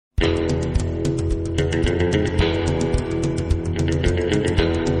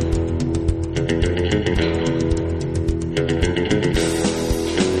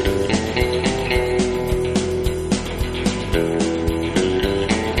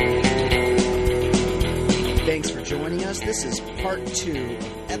This is part 2,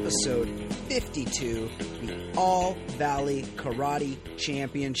 episode 52, the All Valley Karate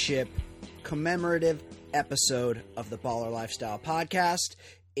Championship commemorative episode of the Baller Lifestyle podcast.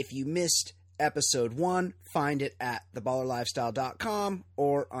 If you missed episode 1, find it at theballerlifestyle.com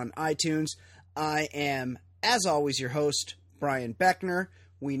or on iTunes. I am, as always, your host, Brian Beckner.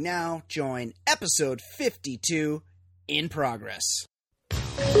 We now join episode 52 in progress.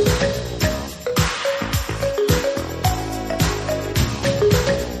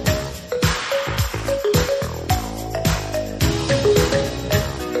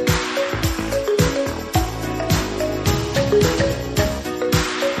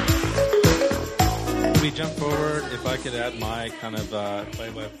 Jump forward, if I could add my kind of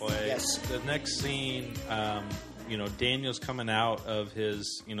play-by-play. Yes. The next scene, Daniel's coming out of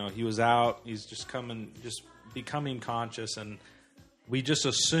his, he was out, he's just becoming conscious, and we just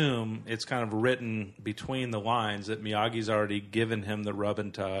assume it's kind of written between the lines that Miyagi's already given him the rub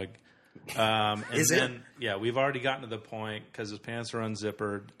and tug. Is it? Yeah, we've already gotten to the point because his pants are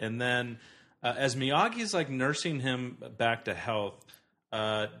unzippered. And then as Miyagi's like nursing him back to health,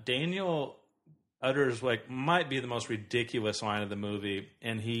 Daniel utters might be the most ridiculous line of the movie,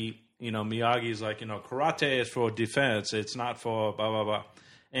 and Miyagi's like, karate is for defense, it's not for blah blah blah,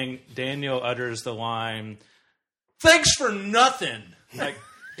 and Daniel utters the line, "Thanks for nothing." Like,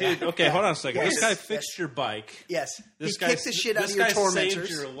 dude, okay, hold on a second. Yes. This guy fixed your bike. Yes. This He kicked the shit out of your tormentors. Saved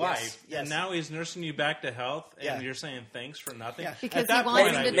your life, Yes. and now he's nursing you back to health, and Yeah. you're saying thanks for nothing. Yeah. Because At that he wants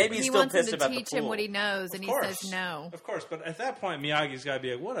point, him I to, do. Maybe he's he still wants him pissed to about the teach him pool. what he knows, and he says no. Of course, but at that point, Miyagi's got to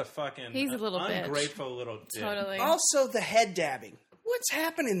be like, what a fucking He's a little bitch. ungrateful little dick. Totally. Also, the head dabbing. What's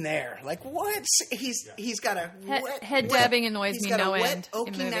happening there? Like, what? He's got a Head dabbing annoys he's me got no a wet end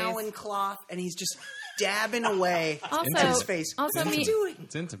in Okinawan movies. cloth, and he's just dabbing away into his face. Also, What's he doing?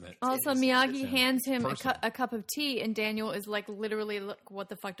 It's intimate. Also, It's Miyagi hands him personal. a cup of tea, and Daniel is like, literally, look, what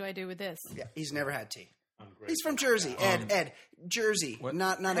the fuck do I do with this? Yeah, he's never had tea. He's from Jersey. Ed, Jersey. What?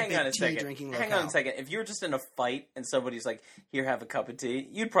 Not a Hang big on a tea second. drinking Hang locale. on a second. If you were just in a fight and somebody's like, "Here, have a cup of tea,"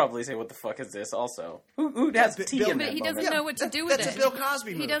 you'd probably say, "What the fuck is this?" Also, who has tea Bill- in But that he moment? doesn't know what to do with that's it. a Bill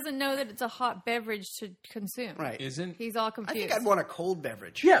Cosby He movie. doesn't know that it's a hot beverage to consume. Right. He's all I confused. think I'd want a cold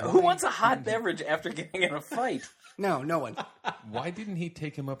beverage. Yeah, who wants a hot beverage after getting in a fight? No one. Why didn't he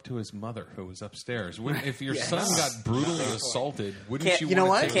take him up to his mother, who was upstairs? If your son got brutally assaulted, wouldn't Can't- you you know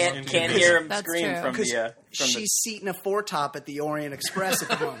want what? to take him Can't into hear him That's scream true. from Because the she's seating a four-top at the Orient Express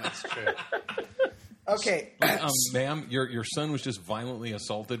at the moment. Okay. Ma'am, your son was just violently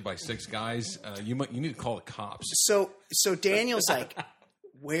assaulted by 6 guys. You need to call the cops. So Daniel's like,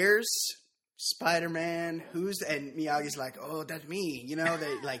 "Where's Spider-Man? And Miyagi's like, "Oh, that's me."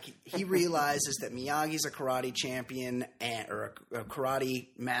 He realizes that Miyagi's a karate champion or a karate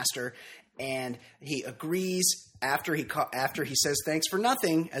master, and he agrees after he says thanks for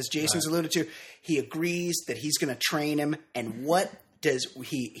nothing, as Jason's alluded to. He agrees that he's going to train him, and what does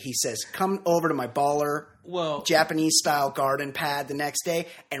he says, "Come over to my baller Japanese style garden pad the next day,"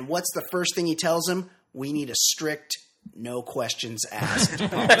 and what's the first thing he tells him? We need a strict no questions asked.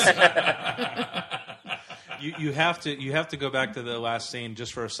 You have to go back to the last scene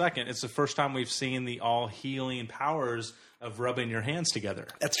just for a second. It's the first time we've seen the all healing powers of rubbing your hands together.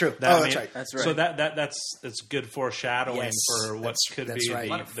 That's true. That's right. That's right. So that's good foreshadowing Yes, for what could that's be right.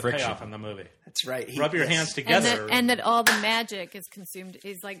 the Friction. payoff in the movie. That's right. Rub your hands and together. that all the magic is consumed.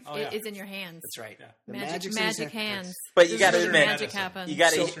 Is like Oh, yeah. is in your hands. That's right. The Magic magic's in his hands. But you This gotta is where admit- magic happens. You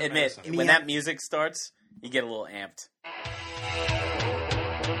got to Social admit, medicine. when that music starts, you get a little amped.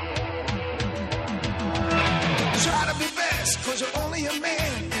 Try to be best, cause you're only a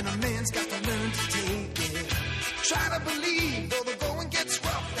man, and a man's got to learn to take it. Try to believe, though the going gets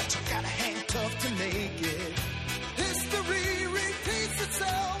rough, that you gotta hang tough to make it. History repeats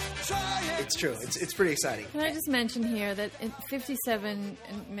itself, try it. It's true. It's pretty exciting. Can I just mention here that in 57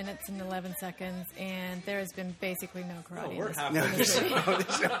 minutes and 11 seconds, and there has been basically no karate. we're in this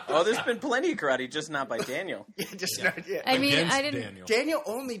halfway. Oh, there's been plenty of karate, just not by Daniel. I mean, Against I didn't. Daniel. Daniel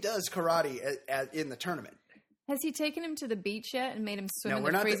only does karate in the tournament. Has he taken him to the beach yet and made him swim No, in we're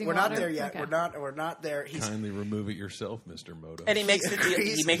the not. freezing We're water? not there yet. Okay. We're not there. Kindly remove it yourself, Mr. Moto. And he makes the deal.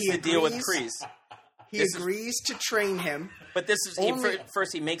 He makes the deal with Kreese. He agrees to train him. But this is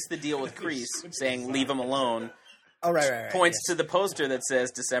first. He makes the deal with Kreese, saying leave him alone. Oh, right. Points to the poster that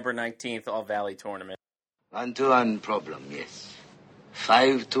says December 19th, All Valley Tournament. 1-1 problem, yes.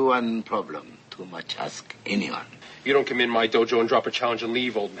 5-1 problem. Too much ask anyone. You don't come in my dojo and drop a challenge and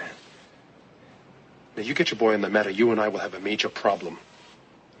leave, old man. Now, you get your boy on the mat, or you and I will have a major problem.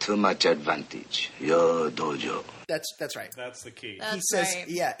 too much advantage. Your dojo. That's right. That's the key. That's He says, right.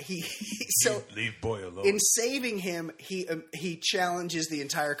 yeah. So Leave boy alone. in saving him, he challenges the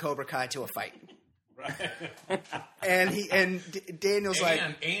entire Cobra Kai to a fight. And Daniel's like,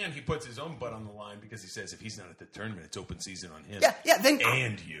 and he puts his own butt on the line because he says if he's not at the tournament, it's open season on him. yeah.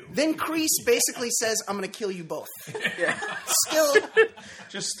 Then Kreese basically says, "I'm going to kill you both." Still,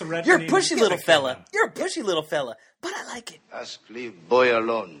 Just threatening. You're a pushy little fella. You're a pushy little fella, but I like it. Ask leave boy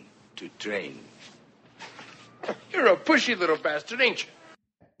alone to train. You're a pushy little bastard, ain't you?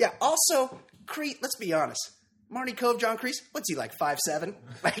 yeah. Also, Kreese. Let's be honest. Marty Cove, John Kreese, what's he like, 5'7"?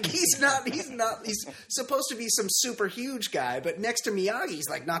 Like he's not. He's supposed to be some super huge guy, but next to Miyagi, he's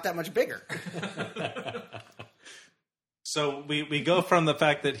like not that much bigger. So we go from the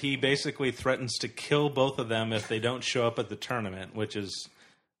fact that he basically threatens to kill both of them if they don't show up at the tournament, which is,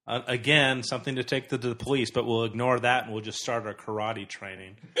 again, something to take to the police, but we'll ignore that and we'll just start our karate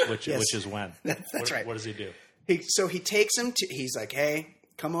training, which is when. That's right. What does he do? So he takes him to, he's like, hey,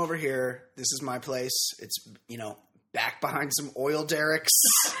 come over here. This is my place. It's, back behind some oil derricks.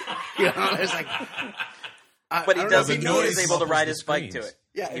 There's like... But he does. the He noise is able to muffles ride the his bike to screens. it.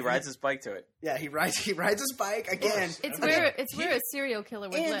 Yeah, he rides his bike to it. Yeah, he rides his bike again. It's where a serial killer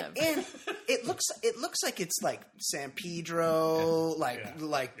would live. And it looks like it's like San Pedro,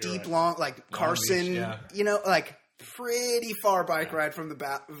 like deep right. long, like Carson, Beach, like pretty far bike ride from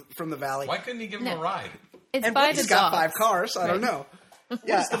the valley. Why couldn't he give him a ride? It's And by He's the got dogs. 5 cars. I don't know. What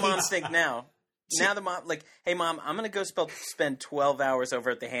does the mom think now? Now the mom, like, hey mom, I'm gonna go spend 12 hours over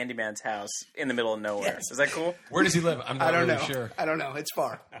at the handyman's house in the middle of nowhere. Yes. Is that cool? Where does he live? I'm not I don't really know. sure. I don't know. It's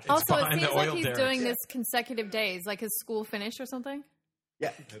far. Also, it behind the seems like oil he's derricks. doing this consecutive days, like his school finished or something. Yeah,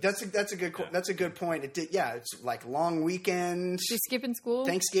 that's a good point. It's like long weekend, She's skipping school.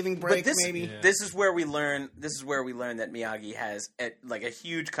 Thanksgiving break, But maybe. this is where we learn. This is where we learn that Miyagi has like a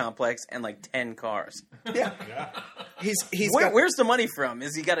huge complex and like 10 cars. Yeah, he's got, Where's the money from?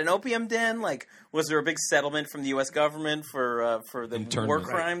 Is he got an opium den? Like, was there a big settlement from the U.S. government for the Internment. war Right.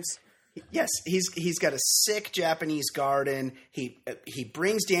 crimes? Yes, he's got a sick Japanese garden. He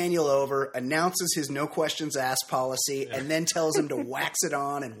brings Daniel over, announces his no questions asked policy, and then tells him to wax it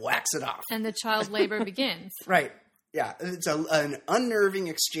on and wax it off. And the child labor begins. Right? Yeah, it's an unnerving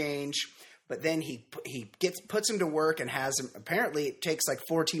exchange. But then he puts him to work and has him. Apparently, it takes like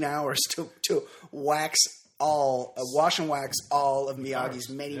 14 hours to wash and wax all of Miyagi's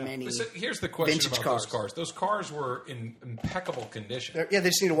many. So here's the question vintage about cars. those cars. Those cars were in impeccable condition. They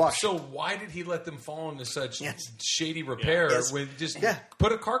just need to wash. So why did he let them fall into such Yes. shady repair? Yes. With just Yeah.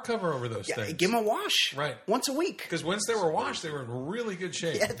 put a car cover over those Yeah, things? give them a wash. Right. Once a week. Because once they were washed, they were in really good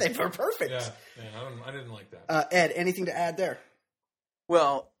shape. Yeah, they were perfect. Yeah, I didn't like that. Ed, anything to add there?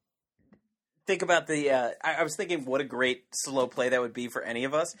 Well, think about the. I was thinking, what a great slow play that would be for any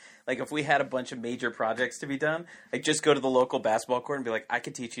of us. Like, if we had a bunch of major projects to be done, like just go to the local basketball court and be like, "I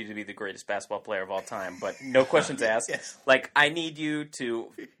could teach you to be the greatest basketball player of all time, but no questions asked." Yes. Like, I need you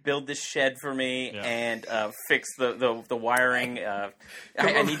to build this shed for me and fix the wiring.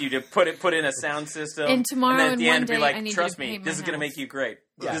 I need you to put in a sound system. And tomorrow then at and the one end, be day, like, I need you "Trust to me, paint this my is going to house." make you great.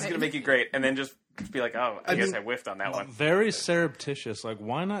 Yeah. This is going to make you great," and then just be like, "Oh, I guess I whiffed on that one." Very surreptitious. Like,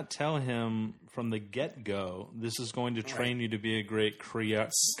 why not tell him from the get-go, this is going to train you to be a great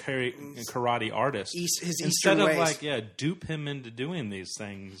karate artist. His Instead Eastern of ways. dupe him into doing these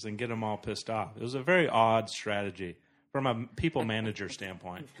things and get him all pissed off. It was a very odd strategy from a people manager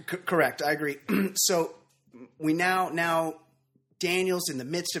standpoint. Correct. I agree. So we now Daniel's in the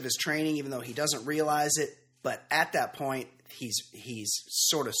midst of his training, even though he doesn't realize it. But at that point, he's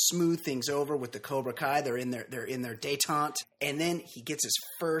sort of smoothed things over with the Cobra Kai. They're in their détente, and then he gets his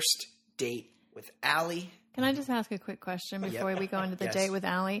first date with Allie. Can I just ask a quick question before we go into the Yes. date with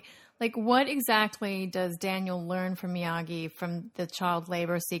Allie? Like, what exactly does Daniel learn from Miyagi from the child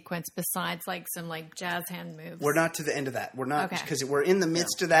labor sequence besides like some like jazz hand moves? We're not to the end of that. We're not Okay. because we're in the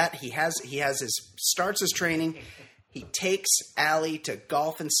midst of that. He starts his training. He takes Allie to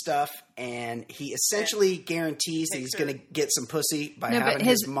golf and stuff, and he essentially guarantees that he's going to get some pussy by No, but having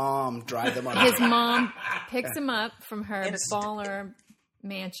his mom drive them on. His mom picks him up from her In a baller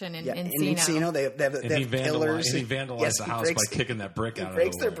mansion in in Encino. Encino, they have And he pillars. vandalized Yes, the he house breaks- by kicking that brick He out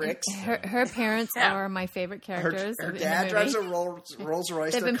breaks of their the wall. bricks. Her parents are my favorite characters. Her in dad the drives movie. a Rolls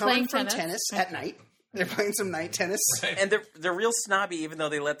Royce. They've They're been coming playing from tennis. tennis at night. They're playing some night tennis. And they're real snobby, even though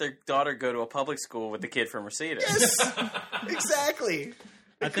they let their daughter go to a public school with the kid from Mercedes. Yes, exactly.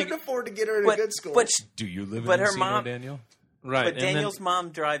 They couldn't afford to get her in But a good school. Do you live But in her Encino, mom- Daniel? Right. But and then- Daniel's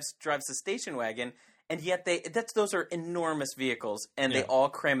mom drives the station wagon, and yet those are enormous vehicles, and they all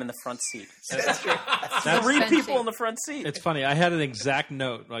cram in the front seat. That's true. Three people in the front seat. It's funny. I had an exact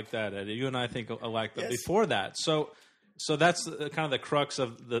note like that, Eddie. You and I think alike, but before that, so that's kind of the crux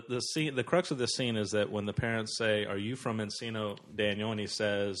of the scene. The crux of the scene is that when the parents say, "Are you from Encino, Daniel?" and he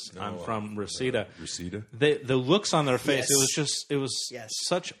says, "I'm from Reseda." Reseda. The looks on their face. Yes. It was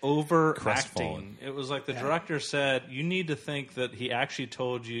such overacting. It was like the director said, "You need to think that he actually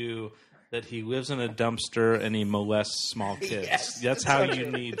told you that he lives in a dumpster and he molests small kids." Yes. That's how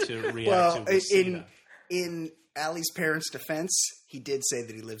you need to react to Reseda. In Allie's parents' defense, he did say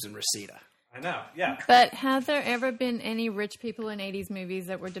that he lives in Reseda. I know, yeah. But have there ever been any rich people in 80s movies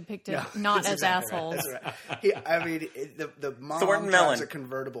that were depicted not as assholes? Right. I mean, the mom Thornton drives Mellon. a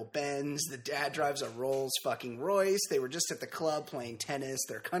convertible Benz. The dad drives a Rolls fucking Royce. They were just at the club playing tennis.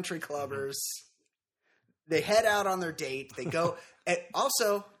 They're country clubbers. They head out on their date. They go.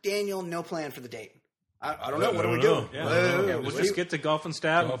 Also, Daniel, no plan for the date. I don't know. What do we do? Yeah. We'll just get to Golf and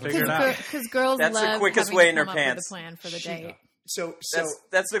Stab and figure it out. Because girls That's the love quickest having way to in their come up with pants. a plan for the date. So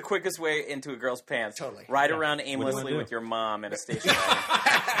That's the quickest way into a girl's pants. Totally. Ride around What do you aimlessly wanna do? with your mom in a station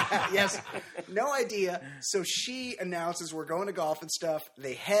wagon. yes, no idea. So she announces we're going to Golf and Stuff.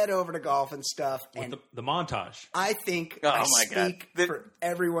 They head over to Golf and Stuff, and The montage. I think Oh, I my God. speak for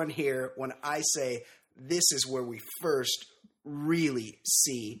everyone here when I say this is where we first really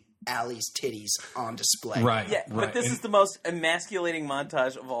see Allie's titties on display. Right. Yeah, but this is the most emasculating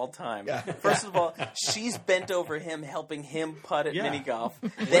montage of all time. Yeah. First of all, she's bent over him, helping him putt at mini golf.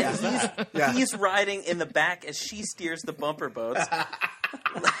 Then Yeah. he's riding in the back as she steers the bumper boats.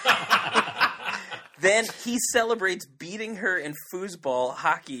 Then he celebrates beating her in foosball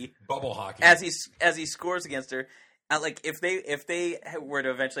hockey Bubble hockey. as he scores against her. Like if they were to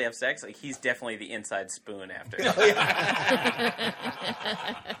eventually have sex, like he's definitely the inside spoon after.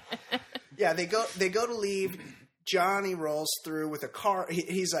 Yeah, they go to leave. Johnny rolls through with a car.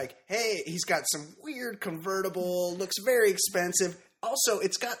 He's like, hey, he's got some weird convertible, looks very expensive. Also,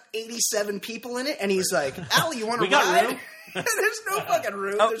 it's got 87 people in it, and he's like, Allie, you want to ride? room? There's no fucking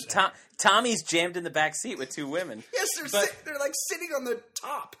room. Oh, There's, Tommy's jammed in the back seat with two women. yes, they're like sitting on the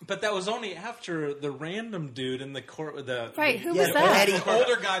top. But that was only after the random dude in the court with the Right, who Yeah, was that? Eddie. The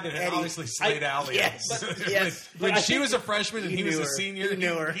older guy that had Eddie. obviously slayed Allie. Yes, yes. When I she think was a freshman and he was knew a her. senior, He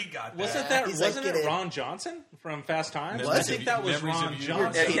knew her. he got Wasn't that. that He's like, wasn't "Get it in." Ron Johnson from Fast Times? Was I it? think that was Memories Ron of You.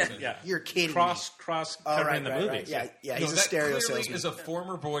 Johnson. Yeah. You're kidding Cross Oh, covering right, the right, movies. right. Yeah, yeah. No, He's a that stereo clearly salesman. is a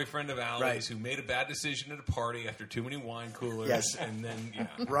former boyfriend of Allie's Right. who made a bad decision at a party after too many wine coolers. Yes. And then,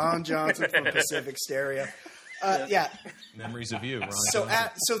 Ron Johnson from Pacific Stereo. Yeah. memories of you, Ron So, Johnson.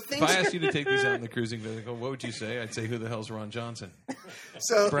 so If things. I asked you to take these out in the cruising vehicle, what would you say? I'd say, who the hell's Ron Johnson?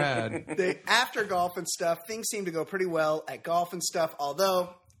 So Brad. after Golf and Stuff, things seem to go pretty well at Golf and Stuff. Although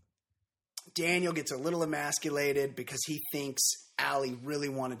Daniel gets a little emasculated because he thinks Allie really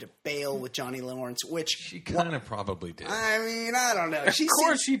wanted to bail with Johnny Lawrence, which She kind of probably did. I mean, I don't know. Of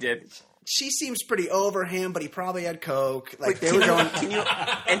course she did. She seems pretty over him, but he probably had coke. Like they were going. Can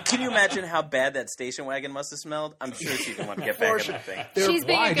you imagine how bad that station wagon must have smelled? I'm sure she didn't want to get back in that thing. She's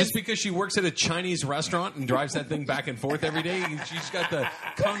being Why? a good Just because she works at a Chinese restaurant and drives that thing back and forth every day? She's got the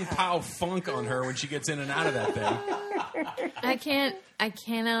Kung Pao funk on her when she gets in and out of that thing. I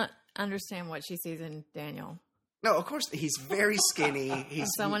cannot understand what she sees in Daniel. No, of course he's very skinny. He's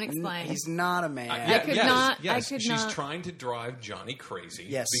Someone explain. He's not a man. I could not- I could She's not- trying to drive Johnny crazy.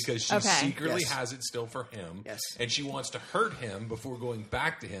 Yes. Because she Okay. secretly Yes. has it still for him. Yes. And she wants to hurt him before going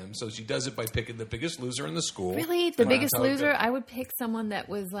back to him. So she does it by picking the biggest loser in the school. Really, the And biggest that's how it loser? goes. I would pick someone that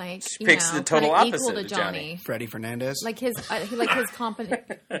was like, picks the total kinda opposite equal to of Johnny. Johnny. Freddie Fernandez, Like his competent.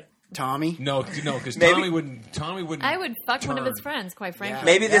 Tommy. No, because Maybe- Tommy wouldn't. I would fuck one of turn. his friends. Quite frankly,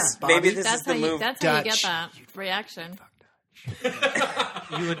 Maybe Yeah, Bobby. maybe this that's is how the you. move. That's how you get Dutch. that reaction.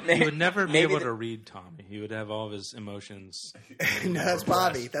 You would never be maybe able to read Tommy. He would have all of his emotions. No, that's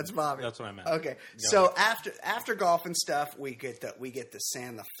Bobby. That's Bobby. That's what I meant. Okay, so after Golf and Stuff, we get the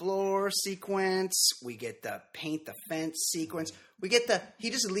sand the floor sequence. We get the paint the fence sequence. We get he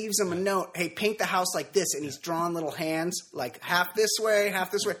just leaves him a note. Hey, paint the house like this, and he's drawing little hands, like half this way,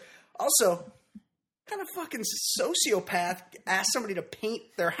 half this way. Also, kind of fucking sociopath asked somebody to paint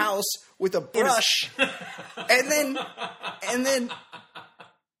their house with a brush, and then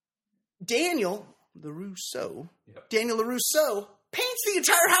Daniel LaRusso paints the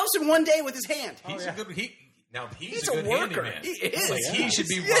entire house in one day with his hand. He's a good. He's a a good worker. handyman. He is. Like, he should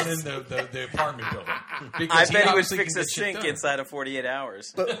be Yes. running the apartment building. I Because bet he would obviously fix can a get shit sink done. inside of 48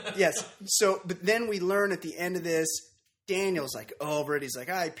 hours. But yes, but then we learn at the end of this, Daniel's like over it. He's like,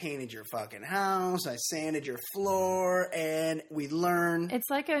 I painted your fucking house. I sanded your floor. And we learn. It's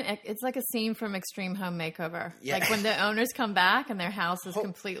like a scene from Extreme Home Makeover. Yeah. Like when the owners come back and their house is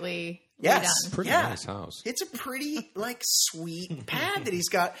completely Yes. redone. Pretty Yeah. nice house. It's a pretty, like, sweet pad that he's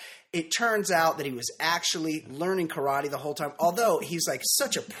got. It turns out that he was actually learning karate the whole time. Although he's, like,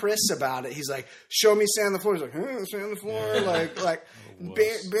 such a priss about it. He's like, show me sand on the floor. He's like, sand on the floor. Like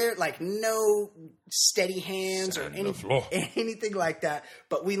bare, like, no steady hands or anything like that.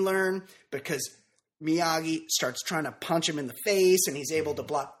 But we learn because Miyagi starts trying to punch him in the face and he's able to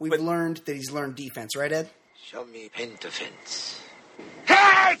block. We've learned that he's learned defense, right, Ed? Show me pen defense.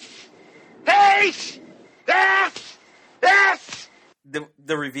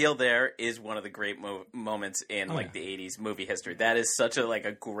 The reveal there is one of the great moments in the 80s movie history. That is such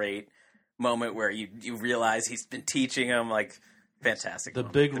a great moment where you realize he's been teaching him, like, fantastic. The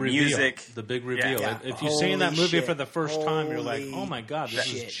big reveal. Music. The big reveal. Yeah. If you've seen that Holy movie shit. for the first time, you're like, Holy oh my God, this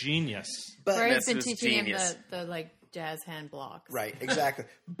shit. is genius. But Where he's This been was teaching genius. him the like jazz hand blocks. Right, exactly.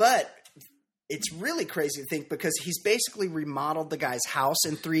 But it's really crazy to think because he's basically remodeled the guy's house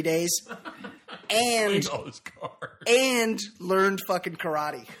in 3 days and All his cars. and learned fucking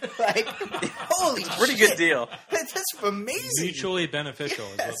karate. Like, holy Pretty shit. good deal. That's amazing. Mutually beneficial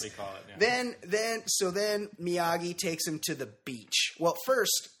is Yes. what they call it. Yeah. Then Miyagi takes him to the beach. Well,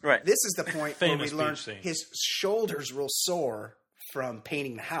 first, Right. this is the point where we Famous learn beach scene. his shoulders will sore from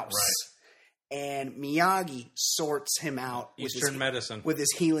painting the house. And Miyagi sorts him out Eastern medicine. with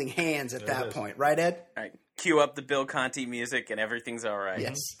his healing hands at that point. Right, Ed? All right, cue up the Bill Conti music and everything's all right.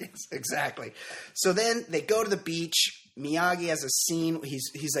 Yes, exactly. So then they go to the beach. Miyagi has a scene.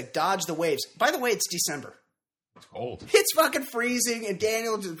 He's like, dodge the waves. By the way, it's December. It's cold. It's fucking freezing, and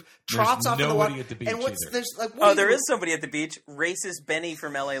Daniel just trots off in the nobody water. at the beach and what's either. there's like? Oh, there is somebody at the beach, racist Benny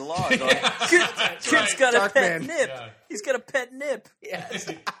from LA Law. Going, Kid's got a Dark pet man. nip. Yeah. He's got a pet nip. Yes.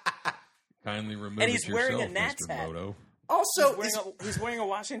 Kindly remove And he's it wearing yourself, a Nats Mr. hat. Moto. Also, He's wearing a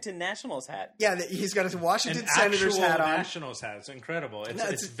Washington Nationals hat. he's got his Washington An Senators actual hat on. Nationals hat. It's incredible. It's, No,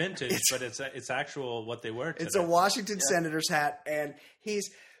 it's vintage, but it's actual what they wear today. It's a Washington Senators hat, and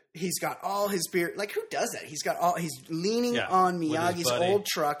he's got all his beer. Like, who does that? He's leaning Yeah, on with his Miyagi's buddy. old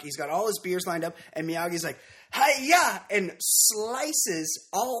truck. He's got all his beers lined up, and Miyagi's like, "Hi-ya!" and slices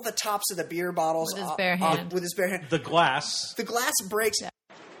all the tops of the beer bottles With his bare hand. With his bare hand. The glass. The glass breaks.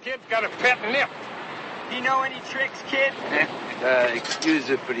 Kid's got a pet nip. You know any tricks, kid? Excuse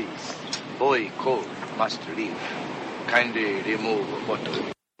the please. Boy cold, must leave. Kindly remove bottle.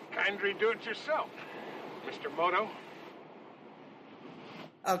 Kindly do it yourself, Mr. Moto.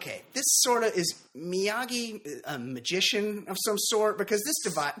 Okay, this sort of is Miyagi a magician of some sort? Because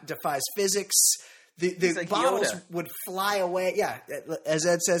this defies physics. The like bottles Yoda. would fly away. Yeah, as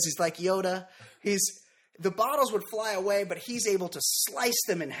Ed says, he's like Yoda. The bottles would fly away, but he's able to slice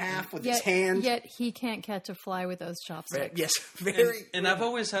them in half with his hand. Yet he can't catch a fly with those chopsticks. Yes, very. And I've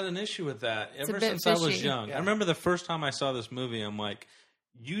always had an issue with that ever a bit since I was fishy. young. I remember the first time I saw this movie, I'm like,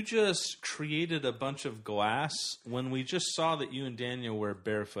 you just created a bunch of glass when we just saw that you and Daniel were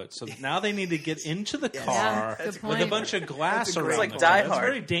barefoot. So now they need to get into the car Yeah, good with a point. bunch of glass That's a around. great It's like the Die car. That's Hard.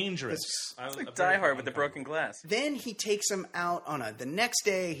 very dangerous. It's like Die Hard with the broken glass. Then he takes him out on the next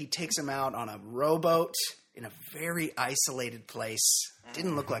day, he takes him out on a rowboat in a very isolated place.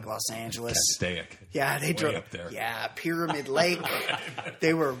 Didn't look like Los Angeles. Staic. Yeah, they drove up there. Yeah, Pyramid Lake.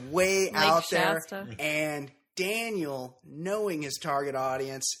 They were way out there. Shasta. And Daniel, knowing his target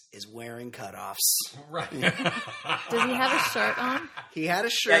audience, is wearing cutoffs. Right. Does he have a shirt on? He had a Yeah,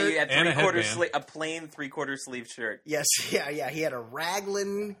 shirt. you had And a three-quarter headband. a plain three-quarter sleeve shirt. Yes, yeah. He had a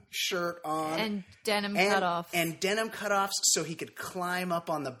raglan shirt on. And denim cutoffs. And denim cutoffs so he could climb up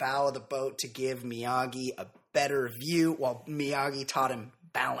on the bow of the boat to give Miyagi a better view while Miyagi taught him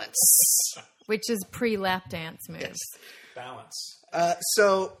balance. Which is pre-lap dance moves. Balance.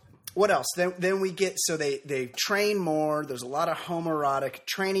 So what else? Then we get they train more. There's a lot of homoerotic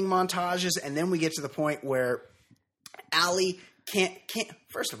training montages, and then we get to the point where Allie can't.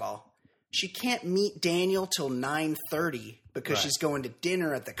 First of all, she can't meet Daniel till 9:30 because she's going to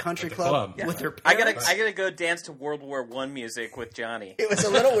dinner at the country club with her I parents. gotta go dance to World War I music with Johnny. It was a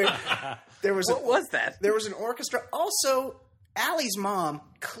little weird. There was What was that? There was an orchestra. Also, Allie's mom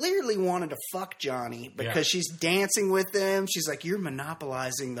clearly wanted to fuck Johnny because she's dancing with him. She's like, "You're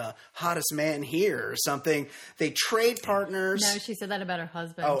monopolizing the hottest man here," or something. They trade partners. No, she said that about her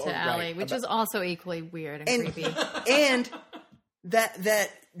husband Oh, to right. Allie, which was also equally weird and creepy. And that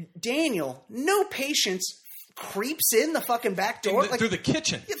Daniel, no patience, creeps in the fucking back door Through the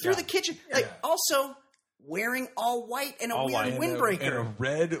kitchen. through the kitchen. Like, also, wearing all white and a All white. weird windbreaker. And a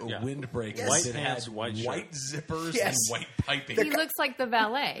red windbreaker. Yes. White that pants, had white shirt. white zippers Yes. and white piping. He looks like the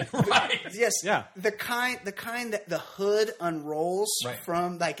valet. right. Yes, Yeah. the kind that the hood unrolls Right.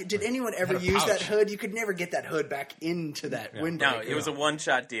 from. Like, did anyone ever Had a use that pouch. hood? You could never get that hood back into that windbreaker. No, it was a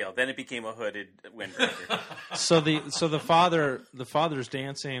one-shot deal. Then it became a hooded windbreaker. So the father's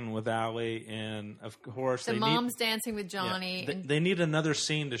dancing with Allie, and of course The they mom's need, dancing with Johnny. they need another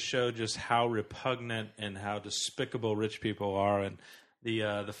scene to show just how repugnant and how despicable rich people are. And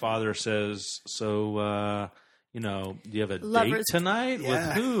the father says, "So do you have a Lovers- date tonight Yeah.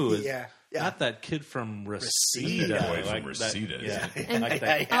 with who? Yeah. Not that kid from Reseda. Reseda. Boy from Like that- Reseda. Yeah. Like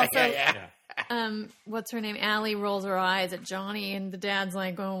that. Also, what's her name? Allie rolls her eyes at Johnny, and the dad's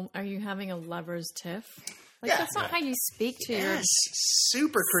like, "Oh, are you having a lover's tiff?" Like, Yeah. that's not how you speak to your Yes,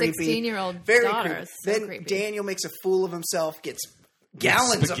 super creepy. 16-year-old Very daughter. creepy. It's so Then creepy. Daniel makes a fool of himself, gets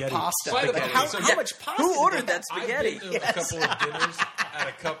gallons of Spaghetti. pasta. By the Like, way, how, so- how Yeah. much pasta? Who did ordered they that have? spaghetti? I've been to a couple of dinners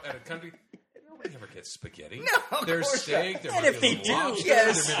at a country. Nobody ever gets spaghetti. No, of There's course steak. not. There And might if be a they little do, lobster.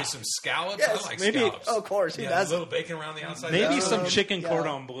 yes. There may be some scallops. Yes. I like Maybe- scallops. Oh, of course, who Yeah, doesn't? a little bacon around the outside. Maybe Yeah. some chicken yeah.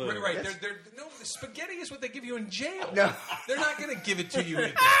 cordon bleu. Right. No, spaghetti is what they give you in jail. No. They're not going to give it to you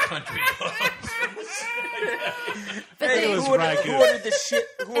at the country club. But Hey, they, was who ordered ragu. the shit?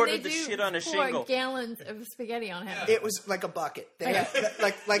 Who and ordered they the do shit on a pour shingle? gallons of spaghetti on him. It was like a bucket. They had,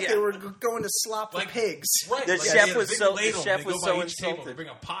 like Yeah. they were going to slop Like- the pigs. Right. The like chef they had a was big so- ladle, the chef and they was go so by each table, insulted. They bring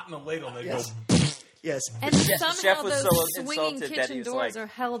a pot and a ladle, and they Yes. go. Yes. And chef somehow was those so swinging insulted that kitchen he was doors like- are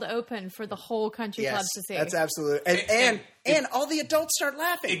held open for the whole country club Yes, to see. that's absolute. And all the adults start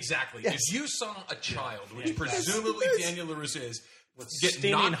laughing. Exactly. Yes. If you saw a child, which presumably Daniel LaRusse is, get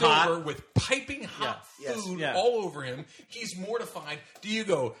Steaming knocked hot. over with piping hot Yeah. Yes. food Yeah. all over him, he's mortified. Do you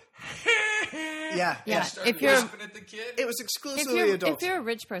go, Yeah. Yeah. and start If you're- laughing at the kid? It was if exclusively adults. you're a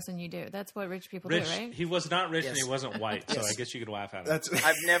rich person, you do. That's what rich people Rich, do, right? he was not rich and Yes. he wasn't white, so I guess you could laugh at him. That's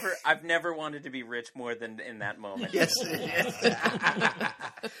I've never wanted to be rich more than in that moment. yes.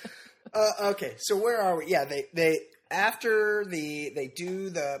 Okay, so where are we? Yeah, they after they do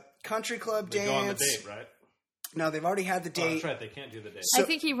the country club They dance. go on the date, right? No, they've already had the Oh, date. that's right. They can't do the date. I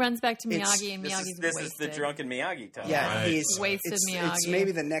think he runs back to it's- Miyagi, and This Miyagi's is this is wasted. the drunken Miyagi time. Yeah, Right. he's Wasted it's Miyagi.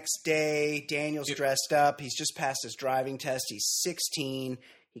 maybe the next day. Daniel's dressed up. He's just passed his driving test. He's 16.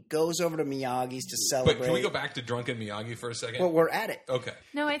 He goes over to Miyagi's to celebrate. But can we go back to drunken Miyagi for a second? Well, we're at it. Okay.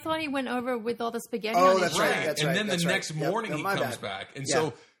 No, I thought he went over with all the spaghetti Oh, on his that's right. shirt. That's and right. then That's the right. next Yep. morning No, he my comes bad. back. And Yeah.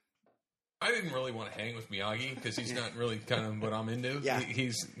 so I didn't really want to hang with Miyagi because he's not really kind of what I'm into. Yeah.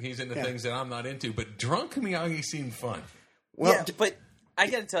 He's into Yeah. things that I'm not into. But drunk Miyagi seemed fun. Well, Yeah, but I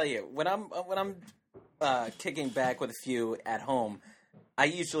got to tell you, when I'm kicking back with a few at home, I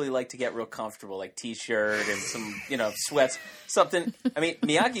usually like to get real comfortable, like t-shirt and some sweats, something. I mean,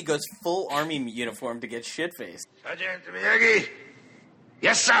 Miyagi goes full army uniform to get shit faced. Sergeant Miyagi.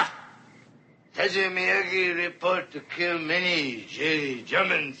 Yes, sir. Sergeant Miyagi report to kill many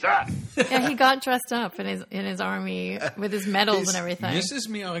Germans, sir. Yeah, he got dressed up in his army with his medals and everything. Mrs.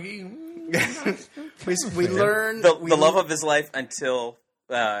 Miyagi. we learn The we love of his life until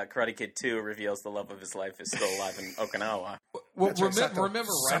Karate Kid 2 reveals the love of his life is still alive in Okinawa. Well, That's right, Sato. remember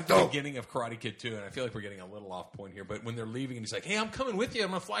right at the Sato. beginning of Karate Kid 2, and I feel like we're getting a little off point here, but when they're leaving and he's like, hey, I'm coming with you. I'm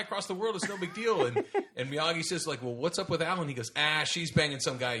going to fly across the world. It's no big deal. And Miyagi says, like, well, what's up with Alan? He goes, she's banging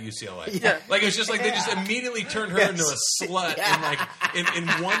some guy at UCLA. Yeah. Like, it's just like they just immediately turned her Yes. into a slut. And, like, in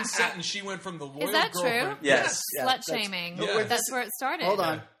one sentence, she went from the loyal Is that girlfriend. true? Yes. Yeah, Slut that's- shaming. Yeah. That's where it started. Hold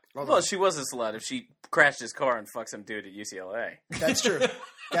on. Well, she was a slut if she crashed his car and fucked some dude at UCLA. That's true.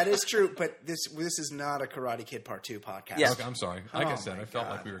 That is true. But this is not a Karate Kid Part 2 podcast. Yeah. Okay, I'm sorry. Like I Oh said, my I felt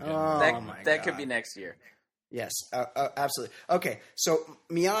God. like we were getting That could be next year. Yes, absolutely. Okay, so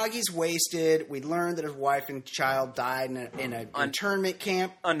Miyagi's wasted. We learned that his wife and child died in an internment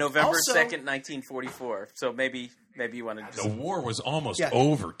camp. On November Also- 2nd, 1944. So maybe you want to The just... war was almost Yeah.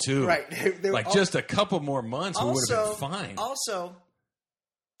 over, too. Right. They were Like, all- just a couple more months, we would have Also, been fine. also,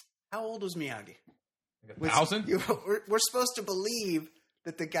 how old was Miyagi? 1,000? We're supposed to believe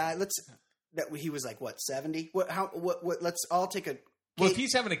that the guy. He was like what 70? What? Let's all take a. Well, if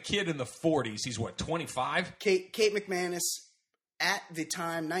he's having a kid in the 40s, he's what, 25? Kate McManus at the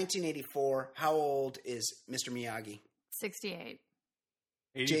time 1984. How old is Mr. Miyagi? 68.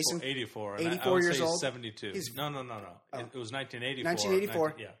 84, Jason? 84. 84 would years say old? 72. He's- No. Oh. It was 1984.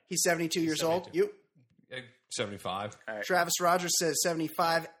 1984. Yeah. He's 72 years old. 72. You. 75. Travis Rogers says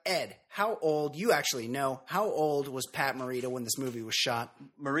 75. Ed, how old? You actually know. How old was Pat Morita when this movie was shot?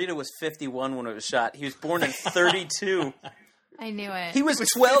 Morita was 51 when it was shot. He was born in 32. I knew it. He was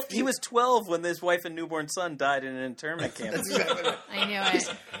 12. He was 12 when his wife and newborn son died in an internment camp. I knew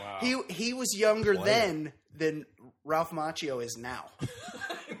it. Wow. He was younger then than Ralph Macchio is now.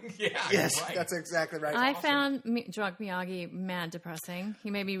 Yeah, Yes, right. that's exactly right. I found Drunk Miyagi mad depressing. He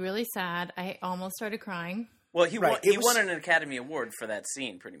made me really sad. I almost started crying. Well, he Right, won. it He was- won an Academy Award for that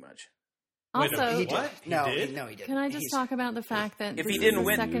scene, pretty much. Wait, Also, He did. What? He No, did? he didn't. can I just He's- talk about the fact that If this he is didn't the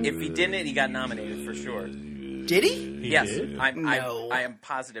win, second- if he didn't, he got nominated for sure. Did he? He Yes, did? No. I am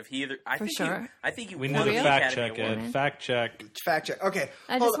positive. He either. I For think sure. I think he We won need the a fact Academy check, Award. Ed. Fact check. Fact check. Okay.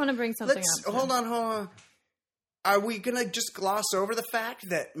 I just want to bring something up. Hold on. Are we going to just gloss over the fact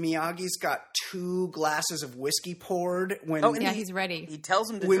that Miyagi's got 2 glasses of whiskey poured when Oh, and Yeah, he's ready. He tells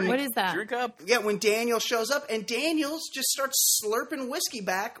him to When- drink. What is that? Drink up. when Daniel shows up, and Daniel's just starts slurping whiskey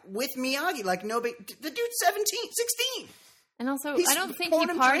back with Miyagi like no big. The dude's 16. And also, He's I don't think he pouring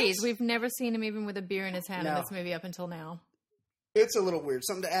him parties. drinks. We've never seen him even with a beer in his hand in No. this movie up until now. It's a little weird.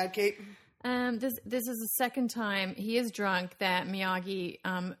 Something to add, Kate? This is the second time he is drunk that Miyagi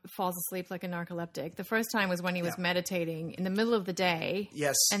falls asleep like a narcoleptic. The first time was when he was meditating in the middle of the day.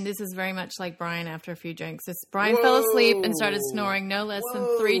 Yes. And this is very much like Brian after a few drinks. Brian fell asleep and started snoring no less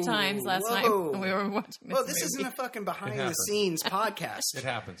than 3 times last night when we were watching this Well, this movie. isn't a fucking behind the happens. scenes podcast. It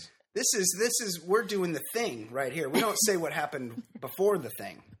happens. This is we're doing the thing right here. We don't say what happened before the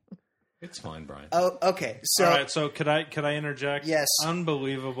thing. It's fine, Brian. Oh, okay. So All right, so could I interject? Yes.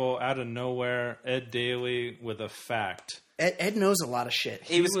 Unbelievable, out of nowhere, Ed Daly with a fact. Ed knows a lot of shit.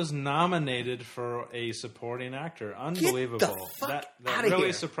 He was nominated for a supporting actor. Unbelievable. fuck that outta really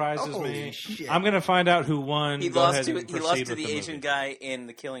here. surprises Holy me. shit. I'm going to find out who won. He Go lost ahead to and he lost proceed to with the the Asian movie. guy in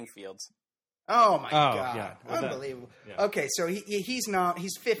The Killing Fields. Oh my god! yeah. Well, that- Unbelievable. yeah. Okay, so he's not.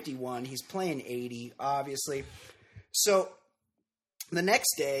 He's 51. He's playing 80, obviously. So the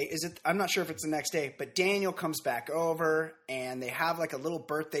next day I'm not sure if it's the next day, but Daniel comes back over and they have like a little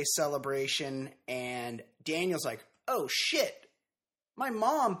birthday celebration. And Daniel's like, "Oh shit! My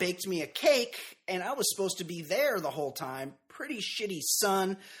mom baked me a cake, and I was supposed to be there the whole time. Pretty shitty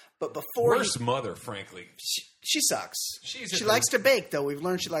son." But before Worst mother, frankly. she sucks. She's She a- likes to bake, though. We've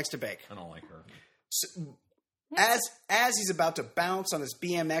learned she likes to bake. I don't like her. As he's about to bounce on his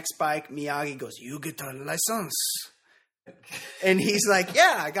BMX bike, Miyagi goes, "You get a license." And he's like,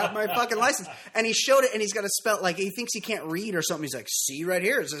 "Yeah, I got my fucking license." And he showed it, and he's got a spell, like, he thinks he can't read or something. He's like, "See right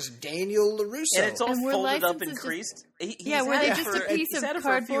here, it says Daniel LaRusso." And it's all And were folded up licenses and just- creased. He's Yeah, were had they it just for- a piece he's of had it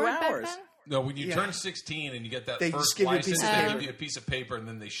for a few cardboard back hours. then? No, when you Yeah. turn 16 and you get that They first just give you a license, piece of they paper. give you a piece of paper and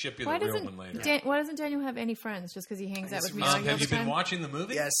then they ship you Why the real one later. why doesn't Daniel have any friends just because he hangs out with Miyagi all Have the you been time? watching the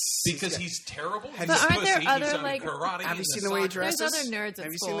movie? Yes. Because he's terrible. Have He's you- a But aren't there pussy. other, He's done like- karate. Have you he's seen a the way he soccer- dresses? There's other nerds at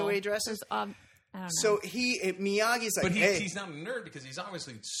Have you school. seen the way he dresses? There's, I don't know. So Miyagi's like, But "Hey, he's not a nerd because he's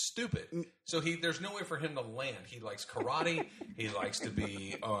obviously stupid. So there's no way for him to land. He likes karate. He likes to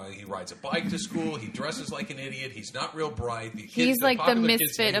be. He rides a bike to school. He dresses like an idiot. He's not real bright. He's like the popular kids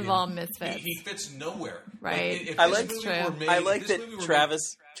misfit hate of him. all misfits. He fits nowhere. Right. Like, if I this like- movie True. were made- I like if that this movie were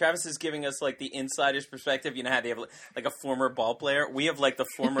Travis is giving us like the insider's perspective. You know how they have like a former ball player. We have like the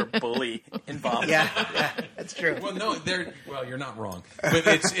former bully involved. yeah, that's true." Well, no, you're not wrong, but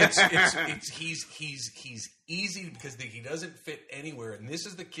he's easy because he doesn't fit anywhere, and this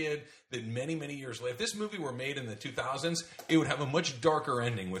is the kid that many years later, if this movie were made in the 2000s, it would have a much darker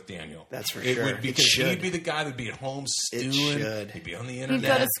ending with Daniel. That's for It sure. would, It because should. he'd be the guy that'd be at home stewing. should. He'd be on the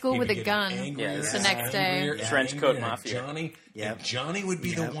internet. go to school He'd with be a getting gun angrier the and next day. angrier and Trench coat angrier. mafia. Johnny, Yep. and Johnny would be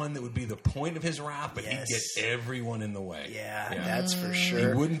Yep. the one that would be the point of his wrath, but Yes. he'd get everyone in the way. Yeah, that's for He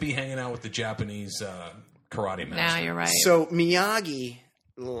sure. wouldn't be hanging out with the Japanese karate master. Now you're right. So Miyagi,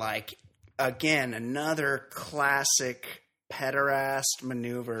 like, again, another classic pederast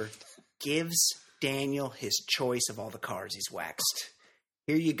maneuver, gives Daniel his choice of all the cars he's waxed.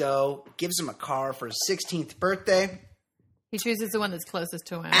 Here you go. Gives him a car for his 16th birthday. he chooses the one that's closest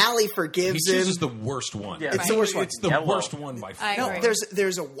to him. Allie He forgives chooses him. the worst one. Yeah. It's the worst one. It's the Yellow. worst one by far. I No, agree.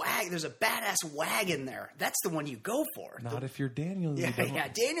 there's a badass wagon there. That's the one you go for. Not if you're Daniel. Yeah, yeah.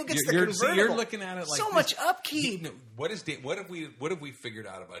 Daniel gets the You're convertible. looking at it like so this. much upkeep. What have we figured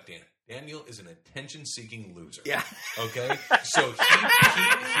out about Daniel? Daniel is an attention-seeking loser. Yeah. Okay. So he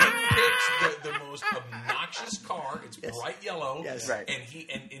picks the most obnoxious car. It's bright yellow. Yes. Right.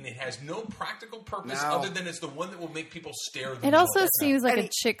 And it has no practical purpose No. other than it's the one that will make people stare. The It also most. seems like And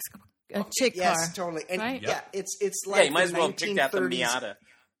a chick Yes, car. totally. And Right? yeah, it's like Yeah, you might as the well have picked out the 1930s Miata.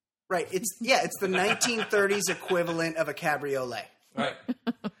 Right. It's the 1930s equivalent of a cabriolet. Right.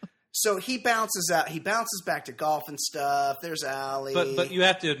 So he bounces out. He bounces back to golf and stuff. There's Allie. But you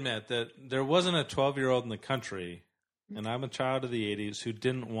have to admit that there wasn't a 12-year-old in the country, and I'm a child of the 80s, who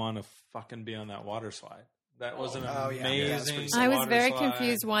didn't want to fucking be on that water slide. That was an Oh, yeah. amazing. Yeah, that's pretty I was water very slide.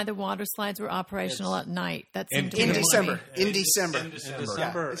 confused why the water slides were operational at night. That seemed to In annoy me. December. In December. In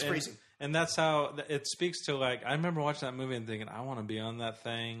December. Yeah, it's And- freezing. And that's how it speaks to, like, I remember watching that movie and thinking, I want to be on that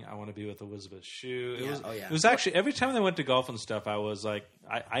thing. I want to be with Elizabeth Shue. It was actually, every time they went to golf and stuff, I was like,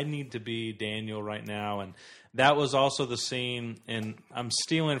 I need to be Daniel right now. And that was also the scene, and I'm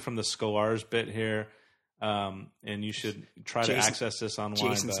stealing from the Scolars bit here. And you should try to access this online.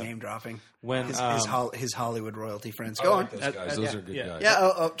 Jason's name dropping. When His Hollywood royalty friends. I Go like on. those guys. Those are good guys.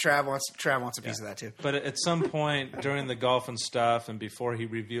 Yeah. Trav wants a piece of that too. But at some point during the golf and stuff, and before he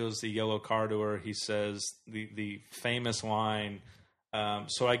reveals the yellow car to her, he says the famous line,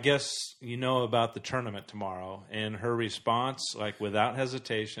 so I guess you know about the tournament tomorrow. And her response, like without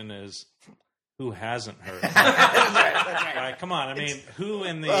hesitation, is, who hasn't heard? That's right. Like, come on, I mean, who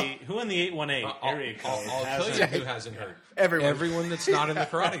in the 818 area code? I'll tell you who hasn't heard. Everyone that's not in the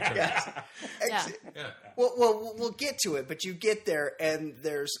karate tournament. Yeah. Well, we'll get to it, but you get there, and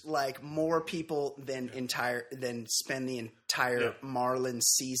there's like more people than spend the entire Marlins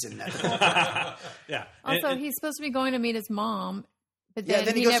season at the ballpark. Yeah. Also, he's supposed to be going to meet his mom, but Yeah,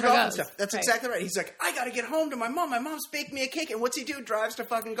 then he goes to never golf and goes. stuff. That's Right. exactly right. He's like, I got to get home to my mom. My mom's baked me a cake. And what's he do? Drives to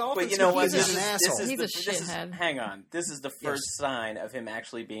fucking golf. But and you know what? He's an asshole. He's a shithead. Hang on. This is the first sign of him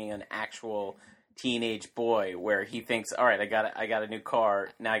actually being an actual teenage boy, where he thinks, "All right, I got a new car.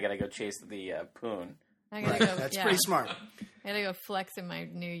 Now I got to go chase the poon." I gotta go. That's yeah. pretty smart. I gotta go flex in my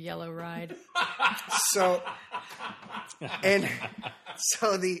new yellow ride. So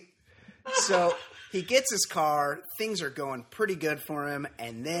he gets his car. Things are going pretty good for him,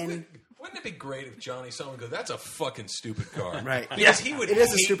 and then. Wouldn't it be great if Johnny saw him and go, "That's a fucking stupid car"? Right. Because he would. It is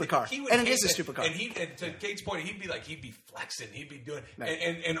a hate- stupid car. he would And it hate is a that. stupid car. And to Kate's point, he'd be flexing. He'd be doing, Right.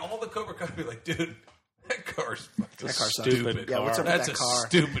 and all the Cobra Kai would be like, "Dude, that car's fucking That car's stupid. Yeah, what's up with That's that a car?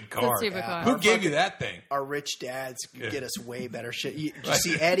 stupid car. stupid car. Who gave you that thing?" Our rich dads get us way better shit. Did you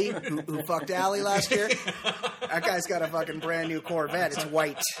see Eddie, who fucked Allie last year? That guy's got a fucking brand new Corvette. It's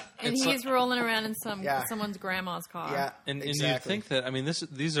white. And he's rolling around in someone's grandma's car. Yeah, And exactly. you think that, I mean,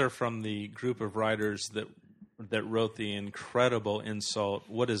 these are from the group of writers that wrote the incredible insult.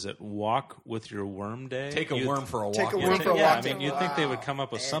 What is it? Walk with your worm day. Take a worm for a walk. Take a worm Yeah, for a yeah, walk. I mean, you'd think they would come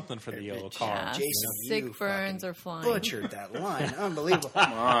up with something for the yellow car. Yeah, Jason, sick you burns fucking are flying. Butchered that line. Unbelievable.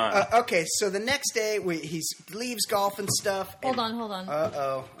 Come on. Okay, so the next day he leaves golf and stuff. Hold on.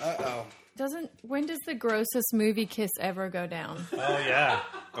 Uh-oh. When does the grossest movie kiss ever go down? Oh yeah,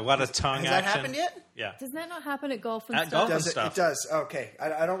 a lot of tongue Has action. that happened yet? Yeah. Does that not happen at golf and At stuff? golf and Does it? stuff. It does. Okay.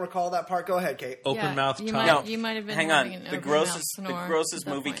 I don't recall that part. Go ahead, Kate. Open mouth you tongue. Might, you might have been Hang on. having an The open grossest mouth snore at that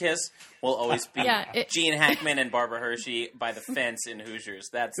movie point. kiss will always be Yeah, Gene Hackman and Barbara Hershey by the fence in Hoosiers.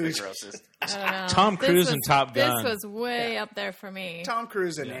 That's the grossest. I don't know. Tom This Cruise was- and Top Gun. This was way up there for me. Tom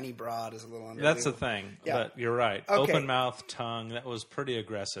Cruise and any broad is a little unbelievable. That's the thing. Yeah. But you're right. Okay. Open mouth tongue. That was pretty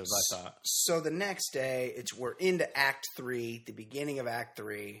aggressive, I thought. So the next day, we're into Act 3, the beginning of Act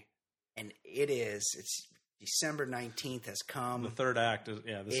 3, and it's December 19th has come. The third act is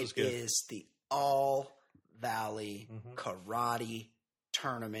this is It good. is the All Valley Karate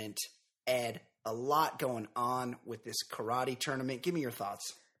Tournament. Ed, a lot going on with this karate tournament. Give me your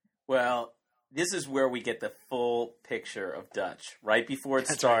thoughts. Well, this is where we get the full picture of Dutch right before it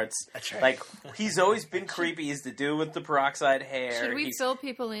starts. That's right. Like, he's always been creepy. He's the dude with the peroxide hair. Should we He's fill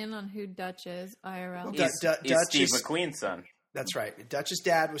people in on who Dutch is, IRL? he's Dutch Steve is- McQueen's son. That's right. Dutch's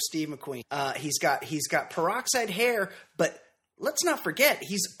dad was Steve McQueen. He's got peroxide hair, but let's not forget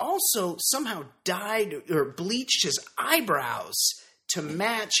he's also somehow dyed or bleached his eyebrows to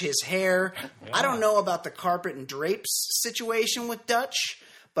match his hair. Yeah. I don't know about the carpet and drapes situation with Dutch,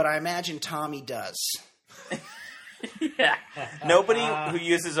 but I imagine Tommy does. Yeah. Nobody who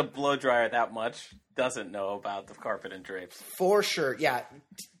uses a blow dryer that much doesn't know about the carpet and drapes. For sure. Yeah.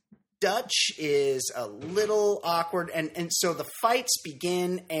 Dutch is a little awkward, and so the fights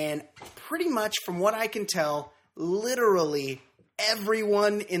begin, and pretty much from what I can tell, literally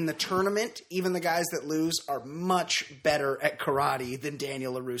everyone in the tournament, even the guys that lose, are much better at karate than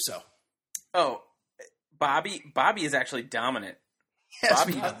Daniel LaRusso. Oh, Bobby is actually dominant. Yes,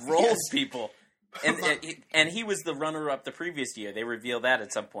 Bobby rolls people. And he was the runner-up the previous year. They reveal that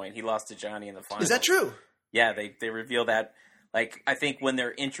at some point. He lost to Johnny in the final. Is that true? Yeah, they reveal that. Like, I think when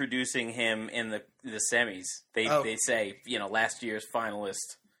they're introducing him in the semis, they say, last year's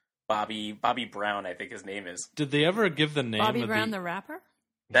finalist, Bobby Brown, I think his name is. Did they ever give the name Bobby of Brown, the rapper?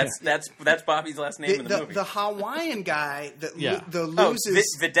 That's Bobby's last name in the movie. The Hawaiian guy that Yeah.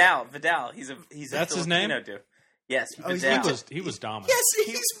 loses. Vidal. He's That's a his name? Filipino dude. Yes, he's Vidal. He was dominant. Yes,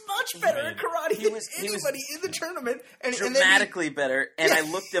 he's much better at karate than he was anybody in the tournament. And dramatically better. And I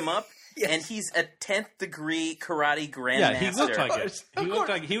looked him up. and he's a 10th degree karate grandmaster. Yeah, he looked like it. He looked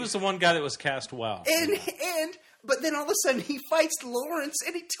like he was the one guy that was cast well. But then all of a sudden he fights Lawrence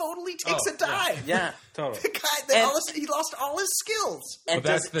and he totally takes a dive. Yeah, totally. The guy, then all of a sudden he lost all his skills. And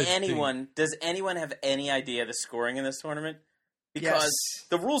does anyone have any idea the scoring in this tournament? Because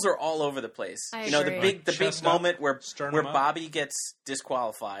the rules are all over the place. I you know, agree. the big moment where sternum up. Bobby gets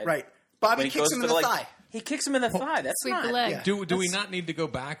disqualified. Right. Bobby When he kicks goes him for in the the thigh. He kicks him in the thigh. That's Sweep not. the leg. Yeah. Do we not need to go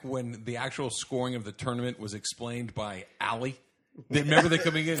back when the actual scoring of the tournament was explained by Ali? Remember they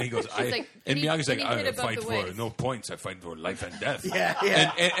coming in? He goes, like, and can Miyagi's you like, hit I above fight the for waist? no points. I fight for life and death.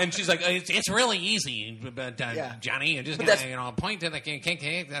 Yeah. And she's like, it's really easy, but Johnny, you just gotta, point to the kick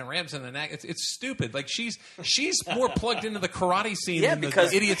the ribs and the neck. It's stupid. Like she's more plugged into the karate scene than the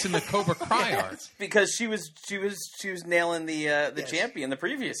idiots in the Cobra Kai are. Because she was nailing the champion the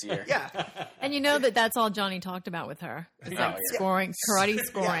previous year. Yeah. And you know that's all Johnny talked about with her. It's like scoring, karate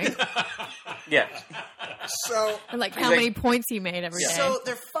scoring. Yeah. So And like how many points he made every day. So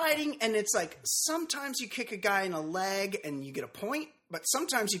they're fighting, and it's like sometimes you kick a guy in the leg and you get a point, but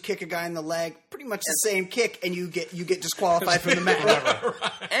sometimes you kick a guy in the leg, pretty much the same kick, and you get disqualified from the match.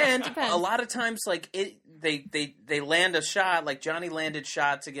 And a lot of times, like they land a shot, like Johnny landed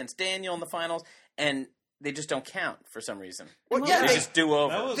shots against Daniel in the finals, and they just don't count for some reason. Well, they just do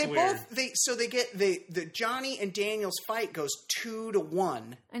over. That was They weird. the Johnny and Daniel's fight goes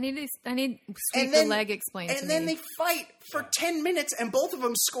 2-1. I need sweep And then the leg explained to me. And then they fight for 10 minutes, and both of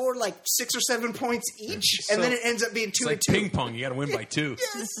them score like 6 or 7 points each, and then it ends up being 2-2. It's like ping pong. You got to win by 2.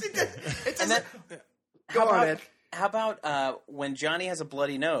 Yes, it does. And then, Go on, Ed. How about when Johnny has a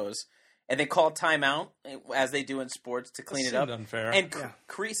bloody nose and they call timeout, as they do in sports, to clean it up? Unfair. And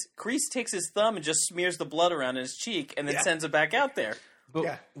Kreese takes his thumb and just smears the blood around his cheek and then sends it back out there.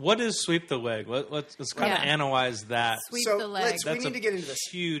 But what is sweep the leg? Let's kind of analyze that. Sweep So the leg. we need to get into this.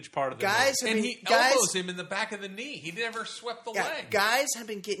 Huge part of the Guys, movie. And he elbows him in the back of the knee. He never swept the leg. Guys have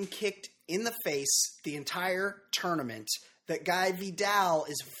been getting kicked in the face the entire tournament. That guy Vidal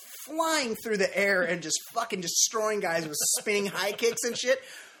is flying through the air and just fucking destroying guys with spinning high kicks and shit.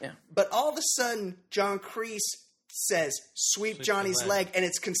 Yeah. But all of a sudden, John Kreese says, sweep Johnny's leg, and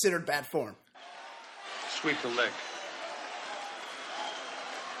it's considered bad form. Sweep the leg.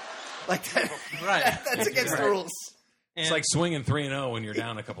 Like that. Right. That's against the rules. It's like swinging 3-0 when you're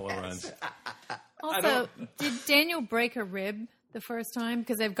down a couple of runs. Also, did Daniel break a rib the first time?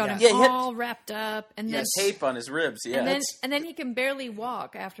 Because they've got him Yeah, he had- all wrapped up, and then Tape on his ribs, yeah. and then he can barely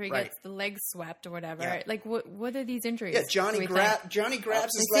walk after he Right. gets the leg swept or whatever. Yeah. Like what are these injuries? Yeah, Johnny do we grabs think?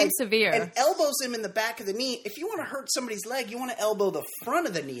 his They seem leg severe. and elbows him in the back of the knee. If you want to hurt somebody's leg, you want to elbow the front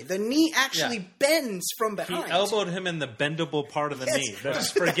of the knee. The knee actually bends from He behind. elbowed him in the bendable part of the Yes. knee.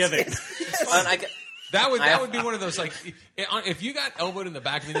 That's forgiving. And That would be one of those, like, if you got elbowed in the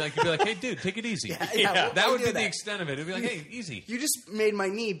back of the knee, like, you'd be like, hey, dude, take it easy. That would be the extent of it. It'd be like, hey, easy. You just made my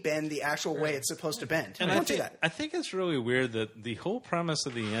knee bend the actual way it's supposed to bend. And Don't do that. I think it's really weird that the whole premise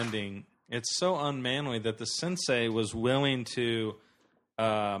of the ending, it's so unmanly that the sensei was willing to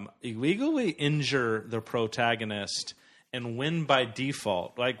illegally injure the protagonist and win by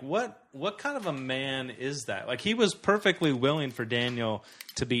default. Like, what kind of a man is that? Like, he was perfectly willing for Daniel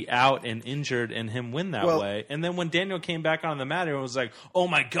to be out and injured and him win that way. And then when Daniel came back on the mat, it was like, oh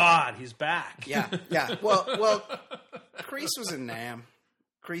my God, he's back. Yeah. Well, Kreese was in NAM.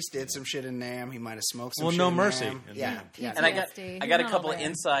 Kreese did some shit in NAM. He might have smoked some shit No in Mercy. NAM. Yeah. And I PTSD. got a He's couple not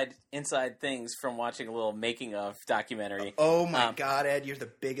of bad. inside things from watching a little making of documentary. Oh my God, Ed, you're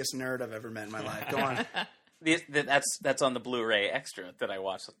the biggest nerd I've ever met in my life. Go on. That's on the Blu-ray extra that I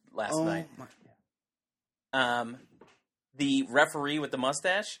watched last night. The referee with the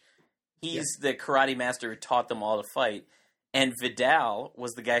mustache, he's the karate master who taught them all to fight, and Vidal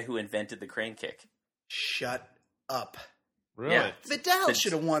was the guy who invented the crane kick. Shut up. Really? Yeah. Vidal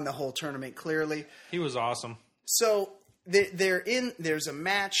should have won the whole tournament, clearly. He was awesome. So there's a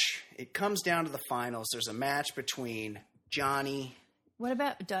match. It comes down to the finals. There's a match between Johnny. What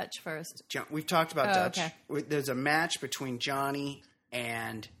about Dutch first? We've talked about Dutch. Okay. There's a match between Johnny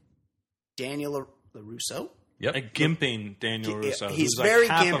and Daniel LaRusso. Yep. A gimping Daniel Russo. He's who's like very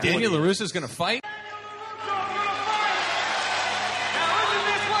half a gimpy. foot. Daniel LaRusso's going to fight?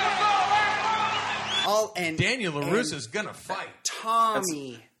 Daniel LaRusso's going to fight.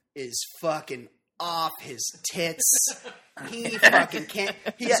 Tommy is fucking off his tits. He fucking can't.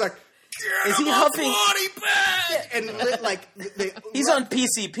 He's like, is he huffing? He's on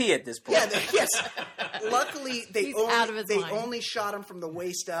PCP at this point. Yeah, yes. Luckily, they out of his mind. only shot him from the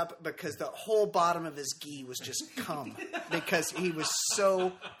waist up because the whole bottom of his gi was just cum because he was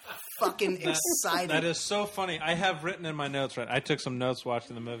so fucking excited. That is so funny. I have written in my notes, right? I took some notes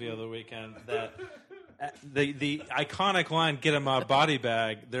watching the movie over the weekend that the iconic line, "Get him a body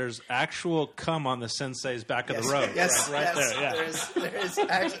bag," there's actual cum on the sensei's back of the road. Yes, right there. Yeah. There is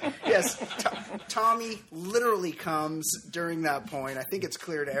actually, yes. Tommy literally comes during that point. I think it's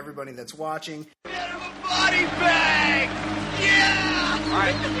clear to everybody that's watching. Get him a body bag! Yeah! All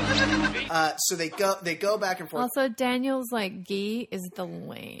right. So they go back and forth. Also, Daniel's like gi is the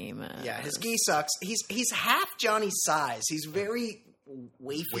lamest. Yeah, his gi sucks. He's half Johnny's size. He's very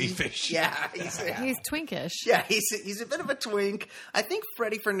wafy. Yeah, he's twinkish. Yeah, he's a bit of a twink. I think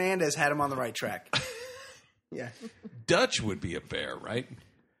Freddie Fernandez had him on the right track. Yeah, Dutch would be a bear, right?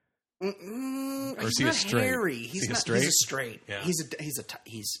 Or is he's he not a straight? hairy. Is he He's straight? a straight. Yeah.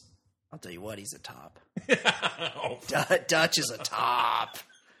 He's. I'll tell you what. He's a top. Dutch is a top.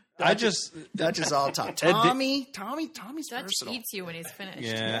 Dutch is all top. Tommy's Dutch versatile. eats you when he's finished.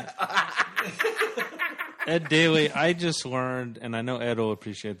 Yeah. Ed Daly, I just learned, and I know Ed will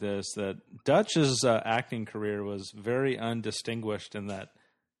appreciate this, that Dutch's acting career was very undistinguished in that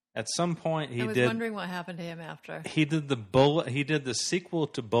at some point I was wondering what happened to him after. He did the sequel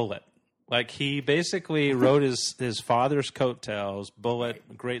to Bullet. Like, he basically wrote his father's coattails,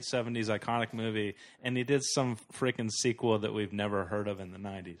 Bullet, great 70s iconic movie, and he did some freaking sequel that we've never heard of in the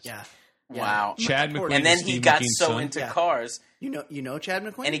 90s. Yeah. Wow. Chad McQueen. And then he got McQueen's so son. into cars. You know Chad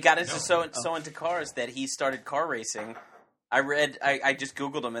McQueen? And he got into so into cars that he started car racing. I just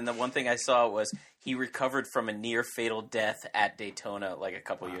Googled him, and the one thing I saw was he recovered from a near fatal death at Daytona like a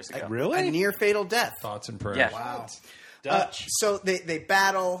couple years ago. Really? A near fatal death. Thoughts and prayers. Yeah. Wow. Dutch. So they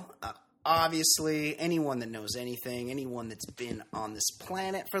battle. Obviously, anyone that knows anything, anyone that's been on this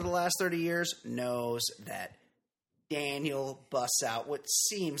planet for the last 30 years knows that Daniel busts out what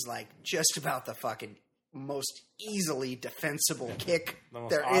seems like just about the fucking most easily defensible kick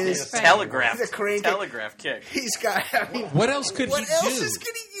there is. Telegraph. The crane telegraph kick. He's got. I mean, What else could he do? What else is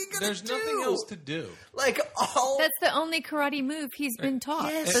he gonna There's do? nothing else to do. Like all. That's the only karate move he's been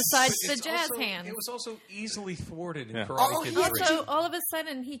taught, Yes. besides the It's jazz also- hands. It was also easily thwarted in Yeah. Karate Kid 3. Also, all of a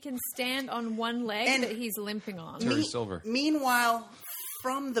sudden, he can stand on one leg And- that he's limping on. Terry Silver. Meanwhile,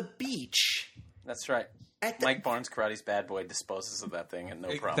 from the beach. That's right. At the- Mike Barnes, Karate's bad boy, disposes of that thing and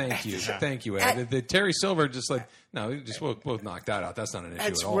no problem. Thank you. Thank you, Ed. The Terry Silver just like, no, we'll knock that out. That's not an issue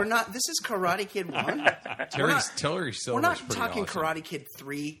at all. We're not. This is Karate Kid 1. Terry Silver. We're not talking Karate Kid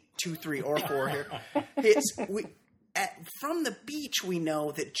 3, 2, 3, or 4 here. From the beach, we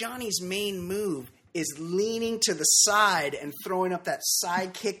know that Johnny's main move is leaning to the side and throwing up that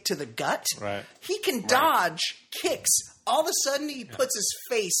side kick to the gut. Right. He can dodge kicks. All of a sudden, he puts his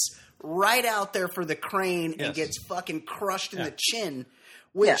face right out there for the crane and gets fucking crushed in the chin,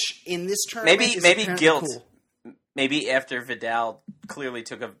 which in this tournament is maybe apparently guilt. cool. Maybe after Vidal clearly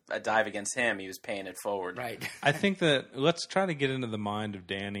took a dive against him, he was paying it forward. Right. I think that let's try to get into the mind of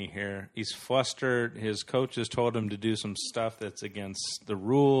Danny here. He's flustered. His coaches told him to do some stuff that's against the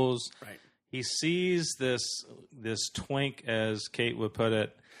rules. Right. He sees this twink, as Kate would put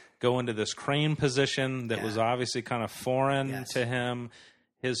it, go into this crane position that was obviously kind of foreign to him.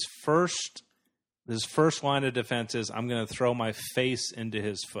 His first line of defense is, "I'm going to throw my face into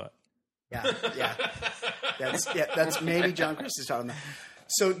his foot." Yeah. That's maybe John Christie's talking about.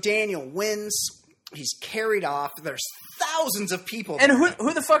 So Daniel wins. He's carried off. There's thousands of people. And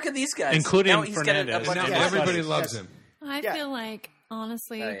who the fuck are these guys? Including now he's got Fernandez. a bunch of Now everybody loves him. I feel like,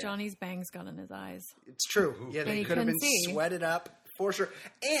 honestly, Oh, yeah. Johnny's bangs got in his eyes. It's true. Yeah, they he could have been couldn't see. sweated up for sure.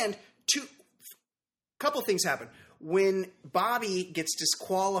 And couple things happen. When Bobby gets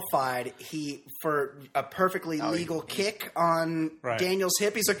disqualified, for a perfectly legal kick on Daniel's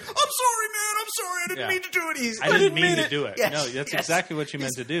hip, he's like, "I'm sorry, man. I'm sorry. I didn't mean to do it." I didn't mean to do it. Yes, No, that's exactly what you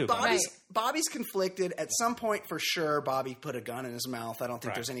meant to do. Bobby's conflicted. At some point, for sure, Bobby put a gun in his mouth. I don't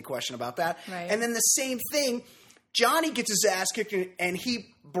think there's any question about that. Right. And then the same thing, Johnny gets his ass kicked, and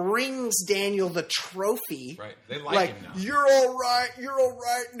he brings Daniel the trophy. Right. They like him now. You're all right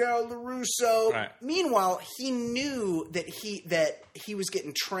now, LaRusso. Right. Meanwhile, he knew that he was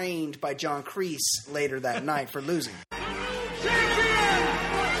getting trained by John Kreese later that night for losing.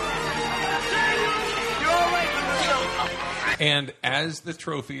 And as the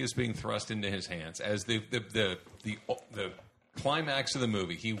trophy is being thrust into his hands, as the climax of the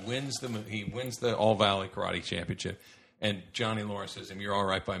movie, he wins the All Valley Karate Championship, and Johnny Lawrence says to him, "You're all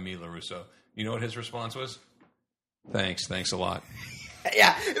right by me, LaRusso." You know what his response was? Thanks a lot.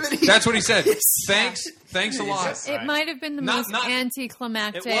 Yeah, that's what he said. Thanks a lot. It might have been the most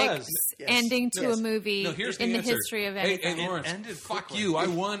anticlimactic ending to a movie in the history of anything. Hey, Lawrence, fuck you. I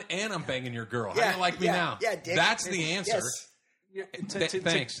won and I'm banging your girl. How do you like me now? Yeah, Dick. That's the answer. Yes.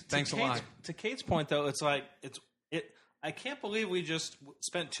 Thanks a lot. To Kate's point, though, it's like I can't believe we just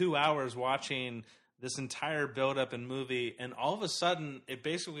spent 2 hours watching this entire build-up and movie, and all of a sudden, it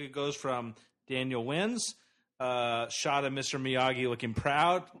basically goes from Daniel wins. Shot of Mr. Miyagi looking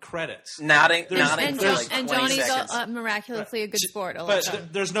proud. Credits. Nodding. And Johnny's miraculously a good sport.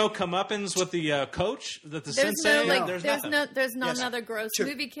 But there's no comeuppance with the coach, that the sensei. There's not another gross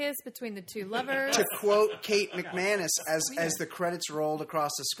movie kiss between the two lovers. To quote Kate McManus, as the credits rolled across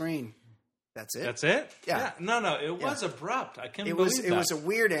the screen. That's it. That's it. Yeah. No. It was abrupt. I can't believe that. It was a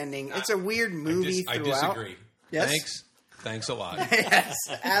weird ending. It's a weird movie I throughout. disagree. Yes? Thanks a lot. Yes,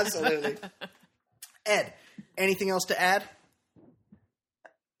 absolutely. Ed, anything else to add?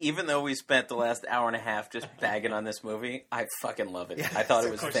 Even though we spent the last hour and a half just bagging on this movie, I fucking love it. Yes, I thought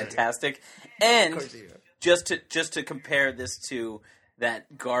it was fantastic. And just to compare this to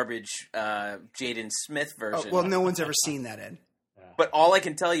that garbage Jaden Smith version. Oh, well, no one's ever seen that, Ed. But all I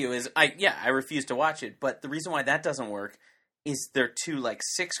can tell you is, I refuse to watch it. But the reason why that doesn't work is they're two like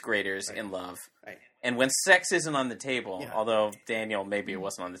sixth graders in love. Right. And when sex isn't on the table, although Daniel, maybe it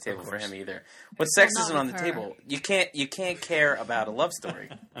wasn't on the table for him either. When sex isn't on the table, you can't care about a love story.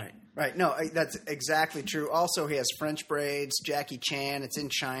 Right. No, that's exactly true. Also, he has French braids, Jackie Chan. It's in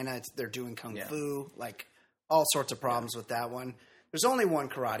China. They're doing kung fu. Like, all sorts of problems with that one. There's only one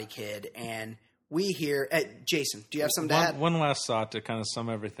Karate Kid, and we here... Jason, do you have something to add? One last thought to kind of sum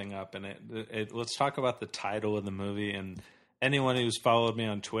everything up. And let's talk about the title of the movie. And anyone who's followed me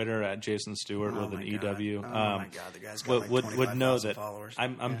on Twitter at Jason Stewart with an EW the guy's got would know that followers.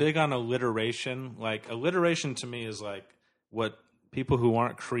 I'm big on alliteration. Like, alliteration to me is like what people who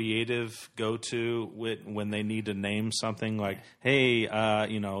aren't creative go to when they need to name something, like, hey,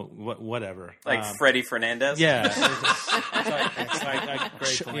 whatever. Like Freddie Fernandez? Yeah. It's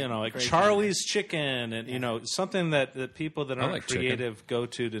like Charlie's Chicken, and, something that people that aren't creative go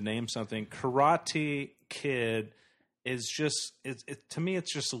to name something. Karate Kid is just, to me,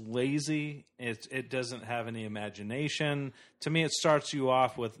 it's just lazy. It doesn't have any imagination. To me, it starts you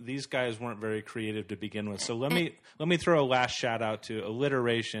off with, these guys weren't very creative to begin with. So let me throw a last shout out to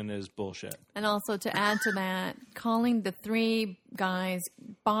alliteration is bullshit. And also to add to that, calling the three guys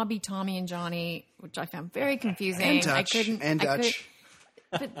Bobby, Tommy, and Johnny, which I found very confusing. And Dutch.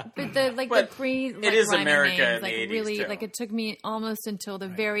 But the three it is America names, in the 80s really too. it took me almost until the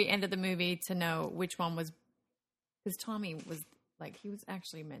very end of the movie to know which one was, because Tommy was he was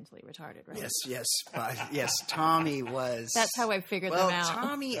actually mentally retarded, right? Yes. Tommy was. That's how I figured them out.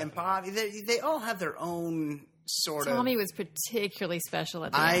 Tommy and Bobby, they all have their own sort of. Tommy was particularly special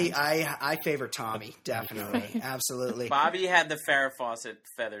at the end. I favor Tommy, definitely, absolutely. Bobby had the Farrah Fawcett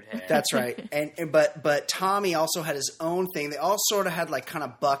feathered hair. That's right, but Tommy also had his own thing. They all sort of had kind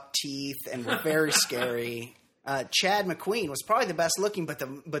of buck teeth and were very scary. Chad McQueen was probably the best looking, but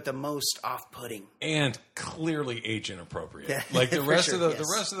the most off-putting and clearly age inappropriate. Yeah, like the rest of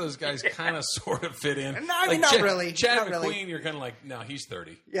those guys, kind of sort of fit in. No, I mean, not really. Chad McQueen, you're kind of like, no, he's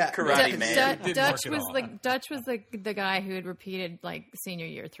 30. Yeah, Karate Man. Dutch was the guy who had repeated senior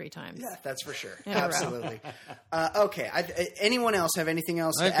year 3 times. Yeah, that's for sure. Absolutely. Okay. Anyone else have anything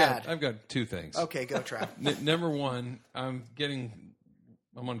else to add? I've got 2 things. Okay, go Trav. Number one,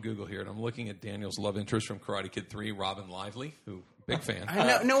 I'm on Google here, and I'm looking at Daniel's love interest from Karate Kid 3, Robin Lively, who, big fan.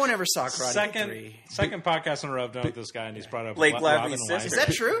 No one ever saw Karate Kid 3. Second podcast in a row I've done with this guy, and he's brought up Blake Robin Lively's Lively. sister. Is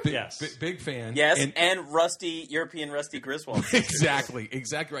that true? Yes. Big fan. Yes, and European Rusty Griswold. Exactly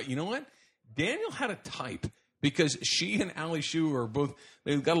right. You know what? Daniel had a type, because she and Ali Shu are both,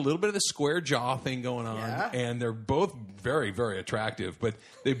 they've got a little bit of the square jaw thing going on, and they're both very, very attractive, but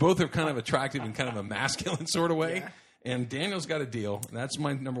they both are kind of attractive in kind of a masculine sort of way. Yeah. And Daniel's got a deal. That's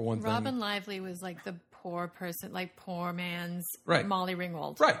my number one thing. Robin Lively was the poor person, poor man's Molly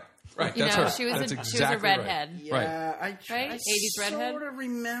Ringwald. Right. That's her. She was a redhead. Right. Yeah, I 80s redhead. Sort of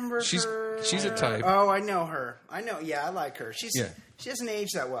remember her. She's a type. Oh, I know her. Yeah, I like her. She doesn't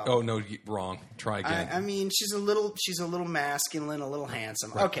age that well. Oh no, wrong. Try again. I mean, she's a little masculine, a little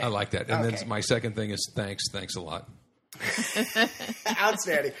handsome. Right. Okay, I like that. And then my second thing is thanks a lot.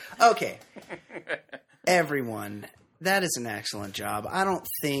 Outstanding. Okay, everyone. That is an excellent job. I don't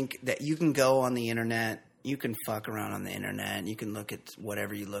think that you can go on the internet, you can fuck around on the internet, you can look at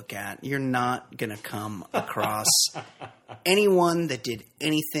whatever you look at. You're not going to come across anyone that did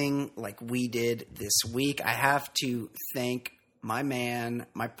anything like we did this week. I have to thank my man,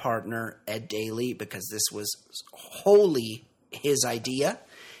 my partner, Ed Daly, because this was wholly his idea,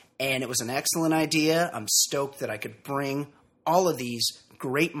 and it was an excellent idea. I'm stoked that I could bring all of these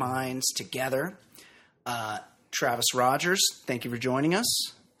great minds together. Travis Rogers, thank you for joining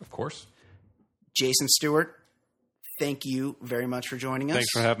us. Of course. Jason Stewart, thank you very much for joining us.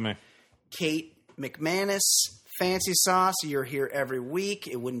 Thanks for having me. Kate McManus, Fancy Sauce, you're here every week.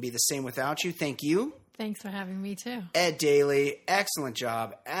 It wouldn't be the same without you. Thank you. Thanks for having me, too. Ed Daly, excellent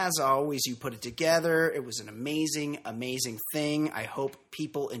job. As always, you put it together. It was an amazing, amazing thing. I hope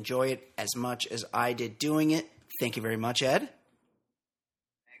people enjoy it as much as I did doing it. Thank you very much, Ed.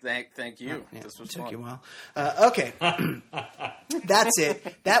 Thank you. Yeah, this was took fun. you a while. Okay. That's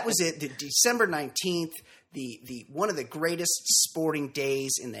it. That was it. December 19th, the one of the greatest sporting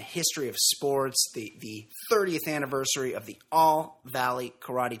days in the history of sports, the 30th anniversary of the All Valley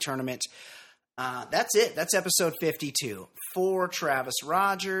Karate Tournament. That's it. That's episode 52. For Travis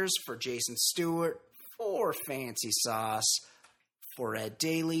Rogers, for Jason Stewart, for Fancy Sauce, for Ed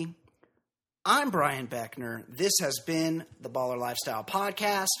Daly. I'm Brian Beckner. This has been the Baller Lifestyle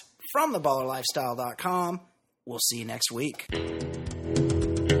Podcast from theballerlifestyle.com. We'll see you next week.